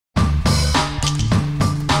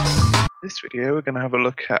This video, we're going to have a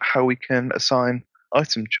look at how we can assign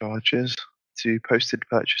item charges to posted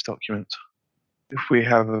purchase documents. If we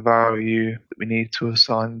have a value that we need to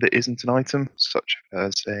assign that isn't an item, such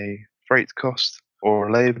as a freight cost or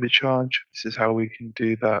a labor charge, this is how we can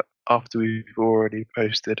do that after we've already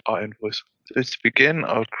posted our invoice. So to begin,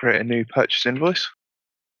 I'll create a new purchase invoice.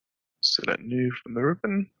 Select new from the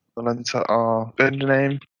ribbon. We'll enter our vendor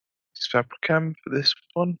name, Fabricam for this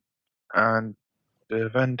one, and the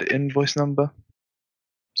vendor invoice number.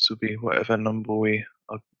 This will be whatever number we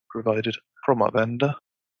are provided from our vendor.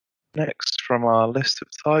 Next, from our list of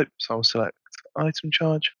types, I'll select item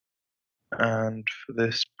charge. And for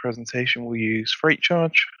this presentation, we'll use freight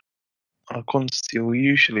charge. Our quantity will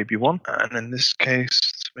usually be 1. And in this case,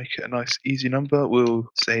 to make it a nice easy number, we'll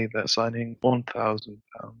say that assigning £1,000.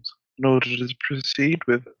 In order to proceed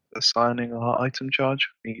with assigning our item charge,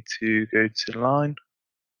 we need to go to line,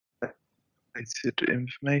 related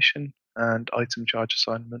information, and item charge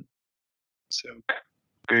assignment. So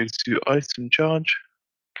go to item charge,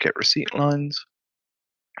 get receipt lines.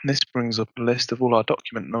 And this brings up a list of all our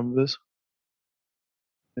document numbers.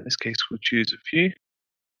 In this case, we'll choose a few.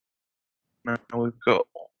 Now we've got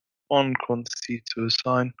one quantity to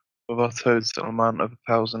assign with our total amount of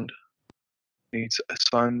 1,000. We need to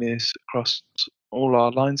assign this across all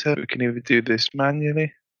our lines here. We can either do this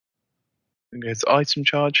manually. We can go to item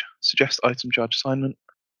charge, suggest item charge assignment.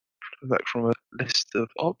 Select from a list of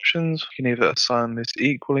options. We can either assign this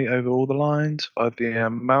equally over all the lines by the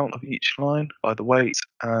amount of each line, by the weight,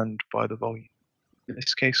 and by the volume. In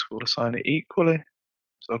this case, we'll assign it equally.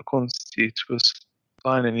 So our quantity to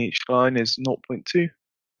assign in each line is 0.2,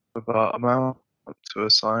 with our amount to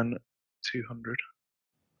assign 200.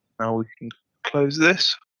 Now we can close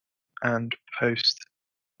this and post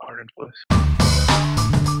our invoice.